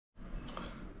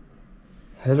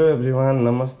Hello everyone,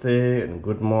 Namaste and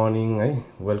good morning.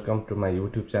 Welcome to my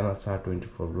YouTube channel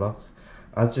SAR24 vlogs.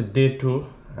 आज day 2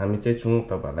 हामी चाहिँ छौं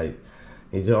तपाईहरुलाई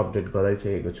हिजो अपडेट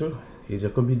गराइसकेको छु।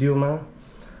 हिजोको भिडियोमा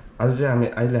आज चाहिँ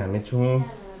हामी छौं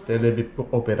टेलिभिजन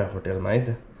ओपेरा होटलमा है त।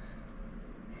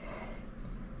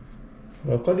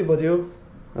 र कति बज्यो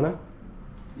हैन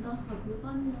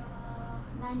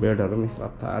 10:15 बेडहरु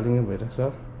मिलाप्ता आलिङै भइरहेछ।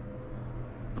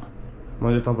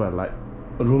 मैले तपाईहरुलाई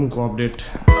रुमको अपडेट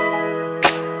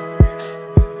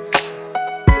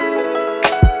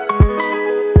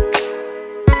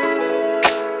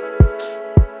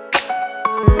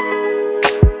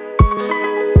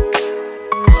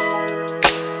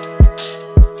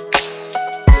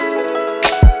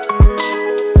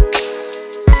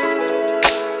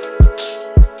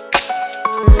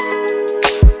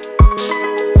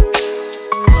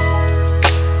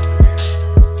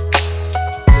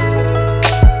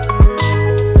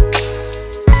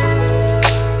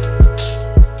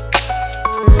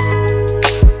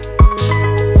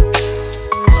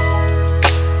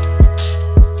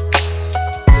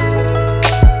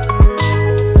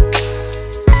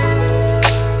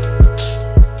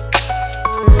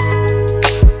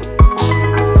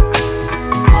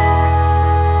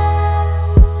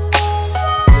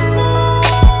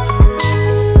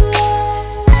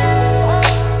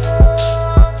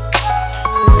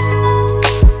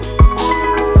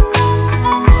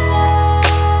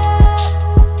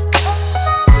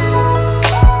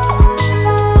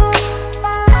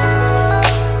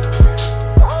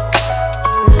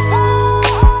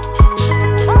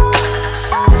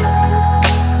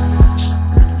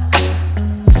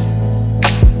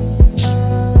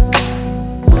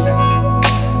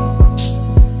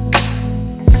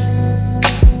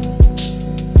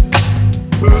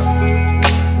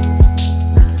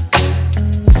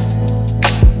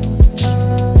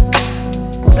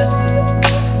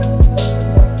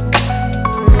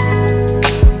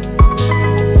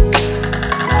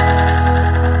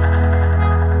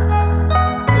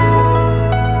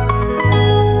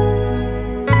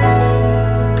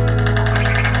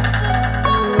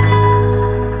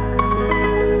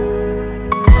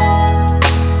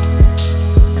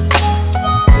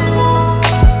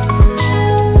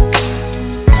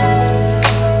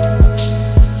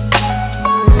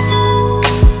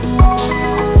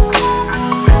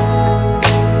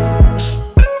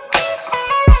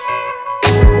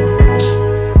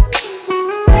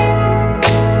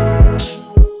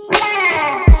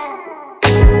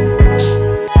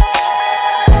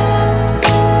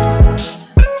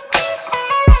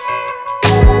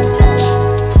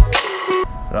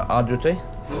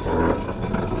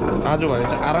आज भने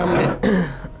चाहिँ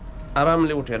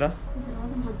आरामले उठेर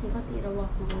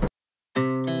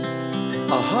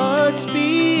Our hearts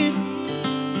beat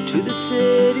to the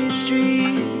city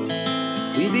streets.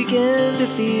 We began to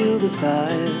feel the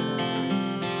fire.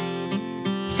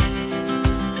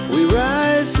 We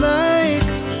rise like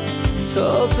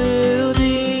tall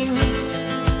buildings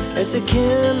as the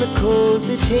chemicals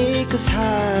they take us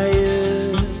higher.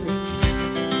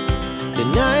 The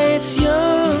night's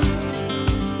young,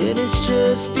 it has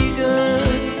just begun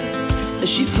as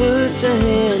she puts her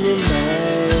hand in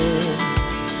mine.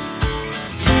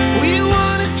 We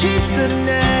wanna chase the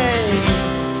night,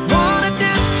 wanna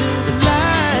dance to the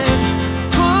light,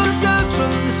 pull the stars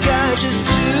from the sky, just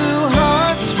two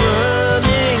hearts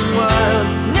running wild.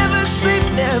 Never sleep,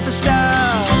 never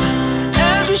stop,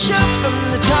 as we shout from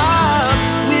the top.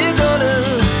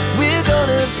 We're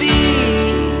gonna be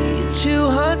two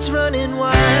hearts running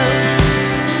wild.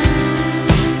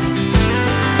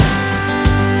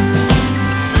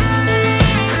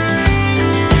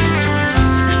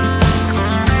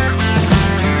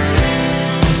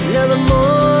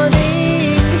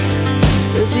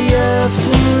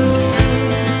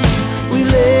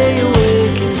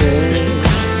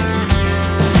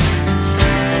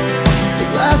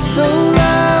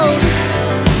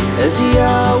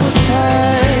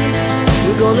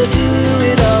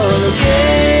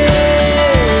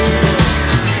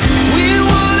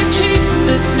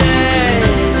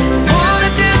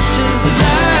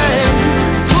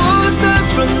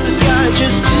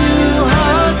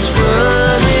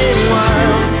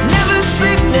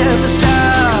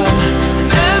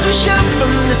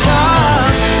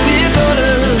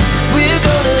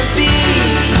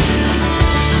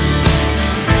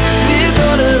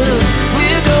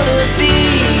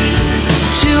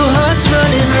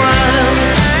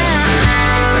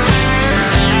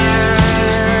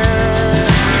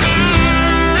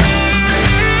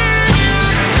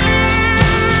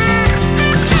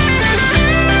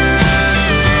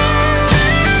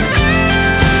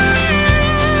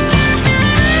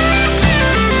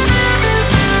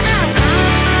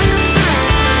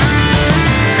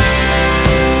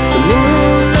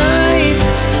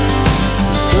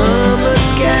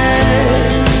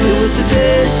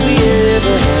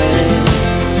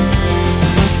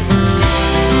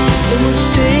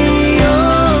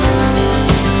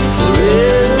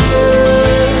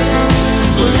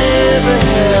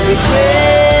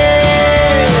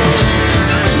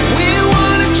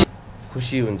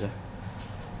 खुसी हुन्छ।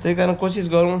 त्यही कारण कोसिस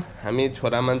गरौँ हामी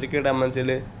छोरा मान्छे केटा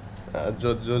मान्छेले जो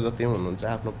जति हुनुहुन्छ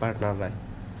आफ्नो पार्टनरलाई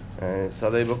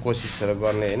सदैव कोसिसहरू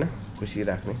गर्ने होइन, खुसी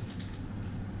राख्ने।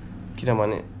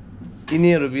 किनभने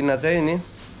यिनीहरू बिना चाहिँ नि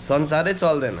संसारै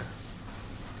चल्दैन,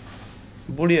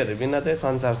 बुढीहरू बिना चाहिँ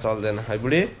संसार चल्दैन है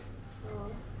बुढी।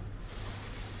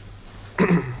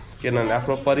 किनभने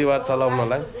आफ्नो परिवार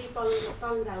चलाउनलाई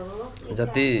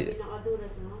जति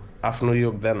आफ्नो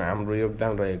योगदान हाम्रो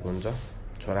योगदान रहेको हुन्छ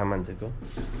छोरा मान्छेको,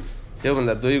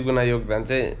 त्योभन्दा 2 गुणा योगदान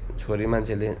चाहिँ छोरी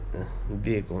मान्छेले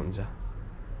दिएको हुन्छ।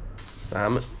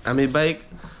 हामी बाहेक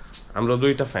हाम्रो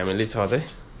 2टा फ्यामिली छ चाहिँ,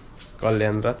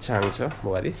 कल्याण र चाङ छ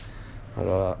बुहारी र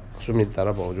सुमिता र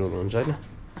भाउजू हुनुहुन्छ होइन।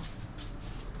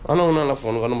 उनीहरूलाई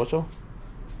फोन गर्नुपर्छ।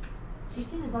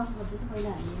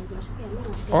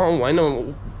 होइन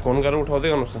फोन गरेर उठाउँदै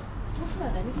गर्नुहोस् न।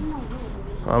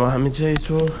 अब हामी चाहिँ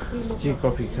यसो चिया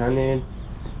कफी खाने,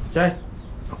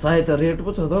 चाय त रेट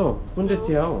पो छ त हौ। कुन चाहिँ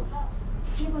चिया हौ?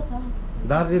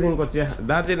 दार्जिलिङको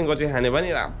चिया खाने भने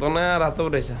रातो न रातो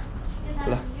रहेछ।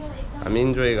 ल हामी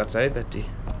इन्जोय गर्छ है त टी।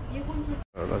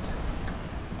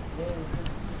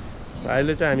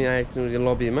 अहिले चाहिँ हामी आएको छौँ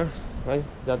लबीमा है,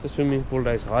 जहाँ चाहिँ स्विमिङ पुल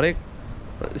रहेछ। हरेक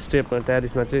स्टेपमा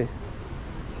टेरिसमा चाहिँ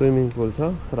स्विमिङ पुल छ,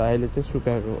 तर अहिले चाहिँ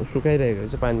सुकाइरहेको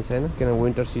रहेछ, पानी छैन किन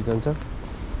विन्टर सिजन छ।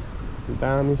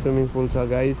 दामी स्विमिङ पुल छ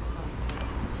गाइज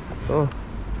हो।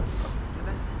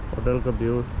 होटलको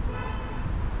भ्यू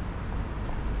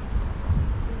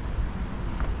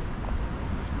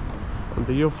अन्त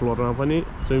यो फ्लोरमा पनि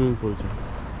स्विमिङ पुल छ।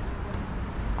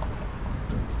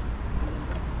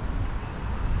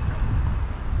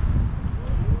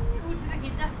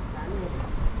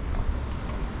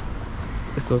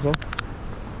 यस्तो छ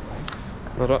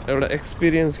र एउटा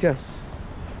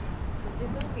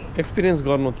एक्सपिरियन्स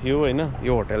गर्नु थियो होइन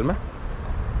यो होटलमा,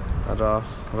 र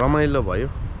रमाइलो भयो,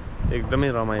 एकदमै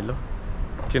रमाइलो।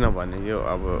 किनभने यो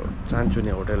अब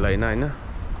चान्चुने होटल होइन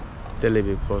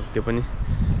तेलेबीको, त्यो पनि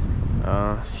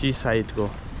सी साइडको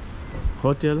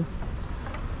होटल,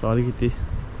 र अलिकति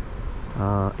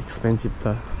एक्सपेन्सिभ त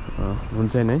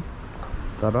हुन्छ नै,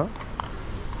 तर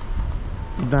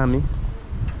दामी।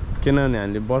 किनभने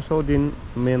हामीले वर्षौँ दिन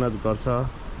मेहनत गर्छ,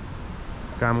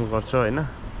 काम गर्छ होइन,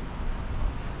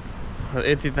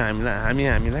 यति त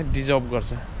हामीलाई डिजर्भ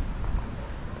गर्छ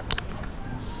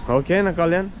हो कि होइन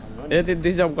कल्याण? यति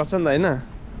डिजर्भ गर्छ नि त होइन?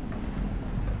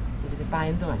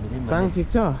 चाङ ठिक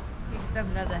छ।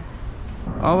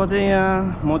 अब चाहिँ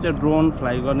यहाँ म चाहिँ ड्रोन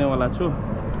फ्लाइ गर्नेवाला छु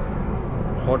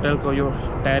होटलको यो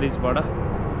टेरिसबाट।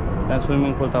 त्यहाँ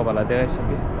स्विमिङ पुल तपाईँलाई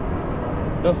देखाइसकेँ।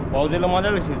 ल भाउजूले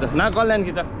मजाले खिच्छ न, कल्याण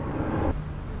खिच्छ।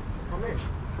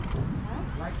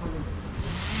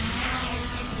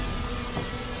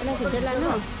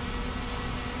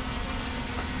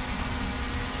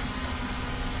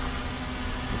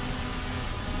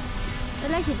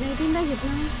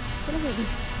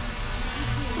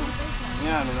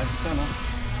 यहाँ हामीलाई खिच्छ न।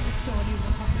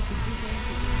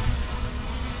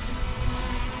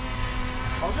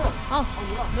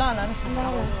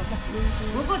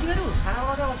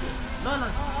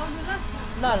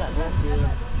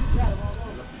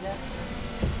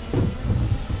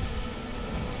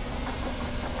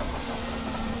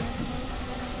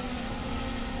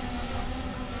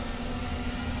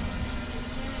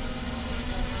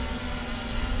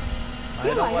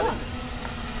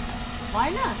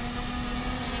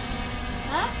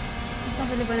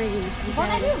 तपाईँले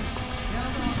बनाइदिनु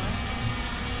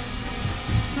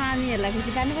नानीहरूलाई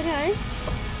खुसी जानु पर्छ है।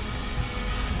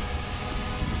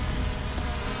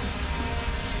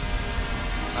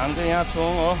 हामी चाहिँ यहाँ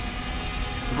छौँ हो,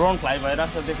 ड्रोन फ्लाइ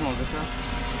भइरहेको छ देख्नुहुँदैछ।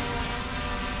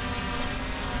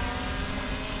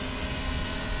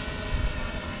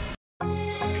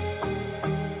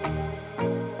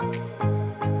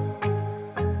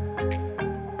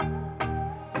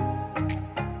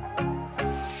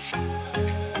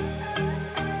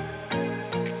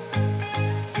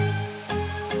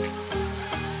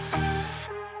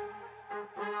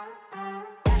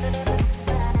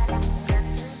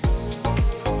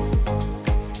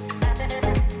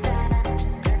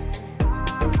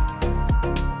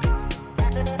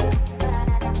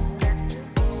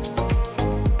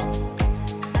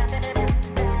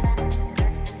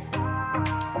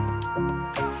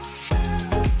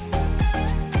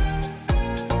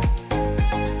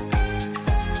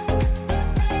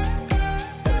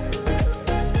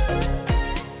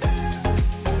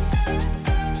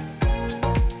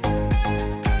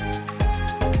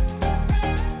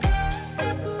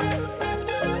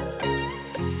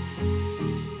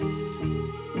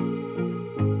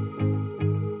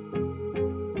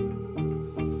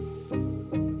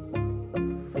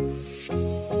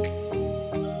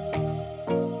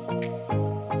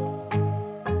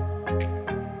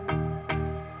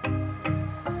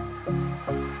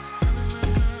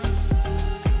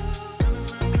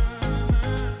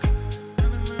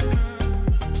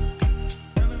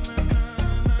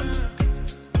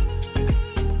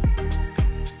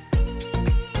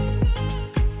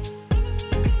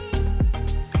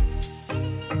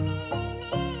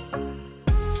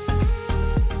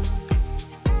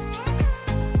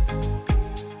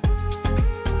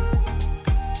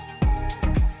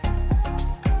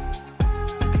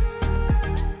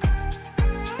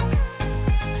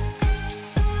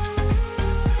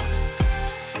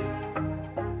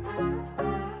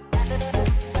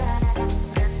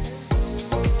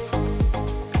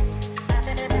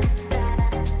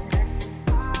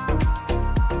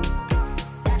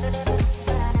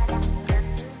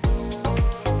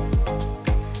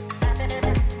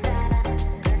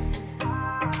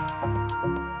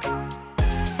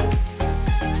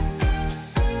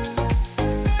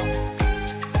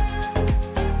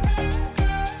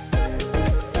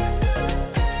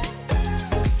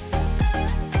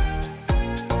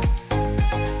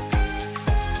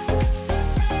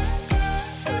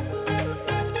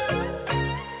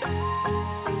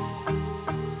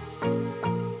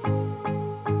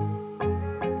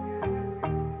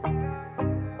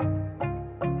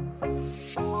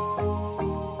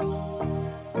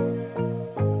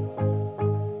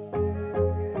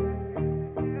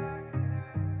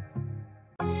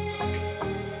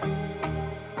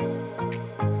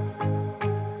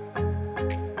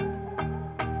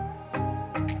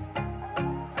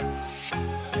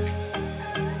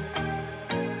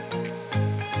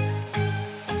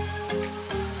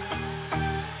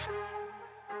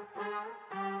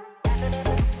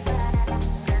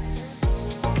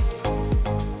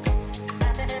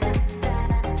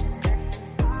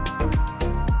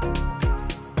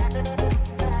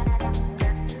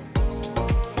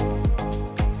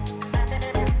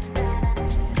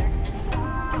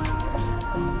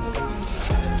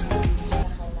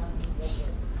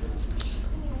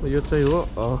 यो चाहिँ हो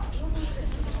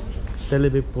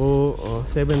तेलेबिपो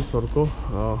 7th फ्लोरको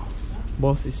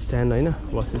बस स्ट्यान्ड होइन,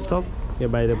 बस स्टप। यो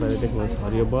बाहिर देख्नुहोस्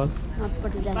हरियो बस।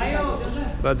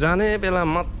 र जाने बेला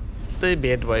मात्रै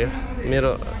भेट भयो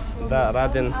मेरो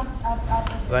राजेन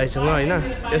राईसँग होइन।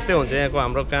 यस्तै हुन्छ यहाँको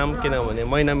हाम्रो काम, किनभने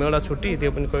महिनामा एउटा छुट्टी,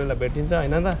 त्यो पनि कोही बेला भेटिन्छ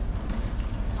होइन त।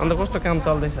 अन्त कस्तो काम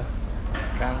चल्दैछ?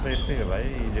 काम त यस्तै हो भाइ,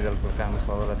 इजिकलको काम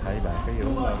सबैलाई थाहै भएकै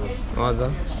हो। अब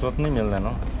हजुर, सोध्नै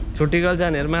मिल्दैन। छुट्टीकल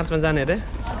जाने अरे, मार्चमा जाने अरे।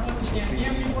 छुट्टी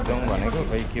जाउँ भनेको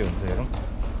खै के हुन्छ हेरौँ।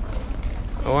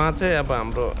 उहाँ चाहिँ अब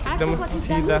हाम्रो एकदम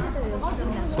सिधा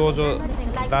सोझो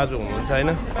दाजु हुनुहुन्छ होइन।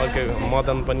 अर्कै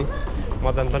मदन पनि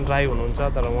राई हुनुहुन्छ,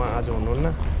 तर उहाँ आज हुनुहुन्न।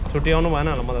 छुट्टी आउनु भएन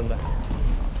होला मदन दा?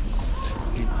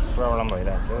 प्रब्लम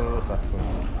भइरहेको छ सबको।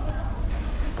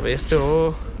 अब यस्तो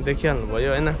हो, देखिहाल्नु भयो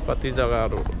होइन। कति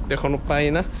जग्गाहरू देखाउनु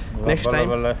पाइनँ। नेक्स्ट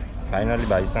टाइम फाइनली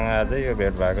भाइसँग आजै यो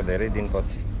भेट भएको धेरै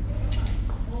दिनपछि।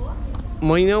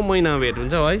 महिना भेट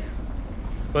हुन्छ है।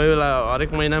 कोही बेला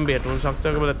हरेक महिना पनि भेट हुनसक्छ,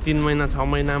 कोही बेला 3 महिना 6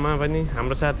 महिनामा पनि।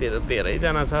 हाम्रो साथीहरू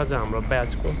धेरैजना छ जो हाम्रो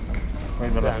ब्याचको, कोही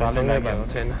बेला सालैमा भएको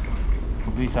छैन।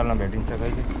 2 सालमा भेटिन्छ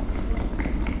कहिले।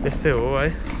 त्यस्तै हो है।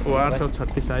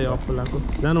 836 आयो अफुलाको।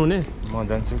 जानुहुने? म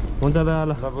जान्छु। हुन्छ त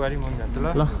ल बुहारी म जान्छु। ल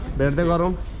भेट्दै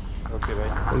गरौँ। ओके भाइ,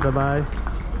 हुन्छ बाई।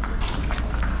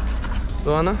 ल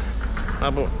न,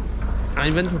 अब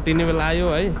हामी पनि छुट्टिने बेला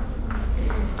आयो है।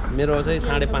 मेरो चाहिँ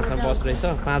 5:30मा बस रहेछ,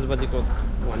 5 बजीको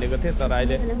भनेको थिएँ, तर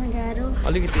अहिले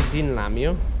अलिकति दिन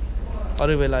लामियो।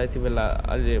 अरू बेला यति बेला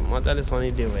अहिले मजाले सनी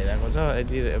डे भइरहेको छ,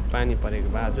 यति पानी परेको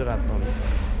भए आज रात पर्ने।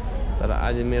 तर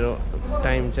आज मेरो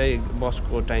टाइम चाहिँ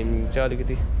बसको टाइमिङ चाहिँ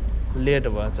अलिकति लेट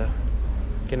भएछ,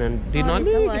 किनभने दिन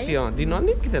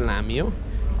अलिकति लामियो।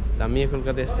 लामिए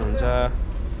कलकत्ता यस्तो हुन्छ।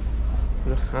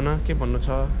 खाना के भन्नु छ?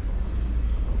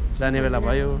 जाने बेला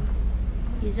भयो।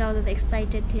 हिजो आउँदा त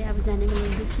एक्साइटेड थिएँ, अब जाने बेला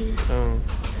दुखी।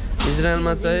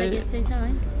 इजरायलमा चाहिँ यस्तै छ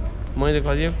है। मैले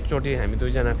कतिचोटि हामी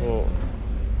दुईजनाको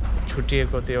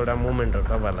छुट्टिएको त्यो एउटा मोमेन्टहरू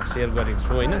तपाईँहरूलाई सेयर गरेको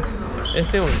छु होइन।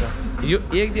 यस्तै हुन्छ, यो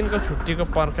एक दिनको छुट्टीको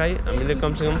पर्खाइ हामीले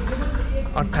कमसेकम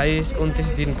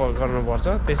 28-29 दिन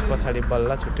गर्नुपर्छ, त्यस पछाडि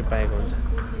बल्ल छुट्टी पाएको हुन्छ।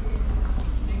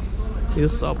 यो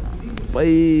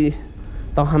सबै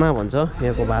तखना भन्छ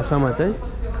यहाँको भाषामा चाहिँ,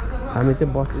 हामी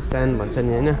चाहिँ बस स्ट्यान्ड भन्छ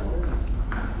नि होइन।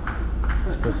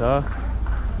 यस्तो छ।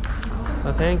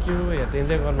 थ्याङ्क यू,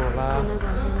 हेरिदिँदै गर्नु होला,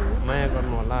 माया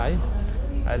गर्नु होला है।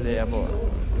 अहिले अब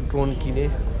ड्रोन किने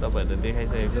तपाईँहरूले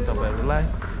देखाइसकेको तपाईँहरूलाई,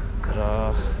 र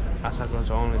आशा गर्छु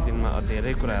आउने दिनमा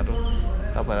धेरै कुराहरू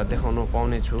तपाईँहरूलाई देखाउनु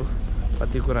पाउने छु।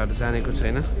 कति कुराहरू जानेको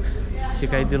छैन,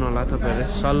 सिकाइदिनु होला। तपाईँहरूले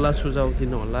सल्लाह सुझाउ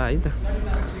दिनु होला है त।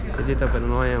 यदि तपाईँहरू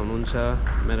नयाँ हुनुहुन्छ,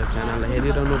 मेरो च्यानललाई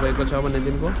हेरिरहनु भएको छ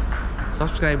भनेदेखिको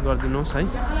सब्सक्राइब गरिदिनुहोस् है।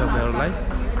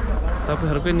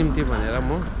 तपाईँहरूकै निम्ति भनेर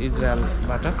म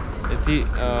इजरायलबाट यति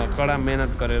कडा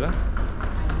मेहनत गरेर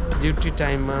ड्युटी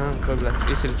टाइममा, कोही बेला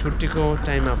यसरी छुट्टीको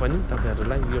टाइममा पनि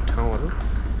तपाईँहरूलाई यो ठाउँहरू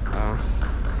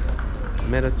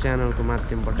मेरो च्यानलको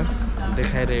माध्यमबाट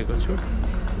देखाइरहेको छु।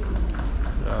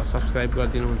 र सब्सक्राइब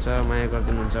गरिदिनुहुन्छ, माया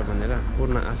गरिदिनुहुन्छ भनेर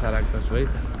पूर्ण आशा राख्दछु है त।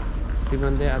 त्यति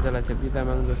भन्दै आजलाई चाहिँ बिदा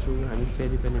माग्दछु। हामी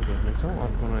फेरि पनि भेट्नेछौँ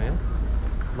अर्को नयाँ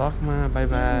ब्लगमा। By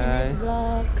by.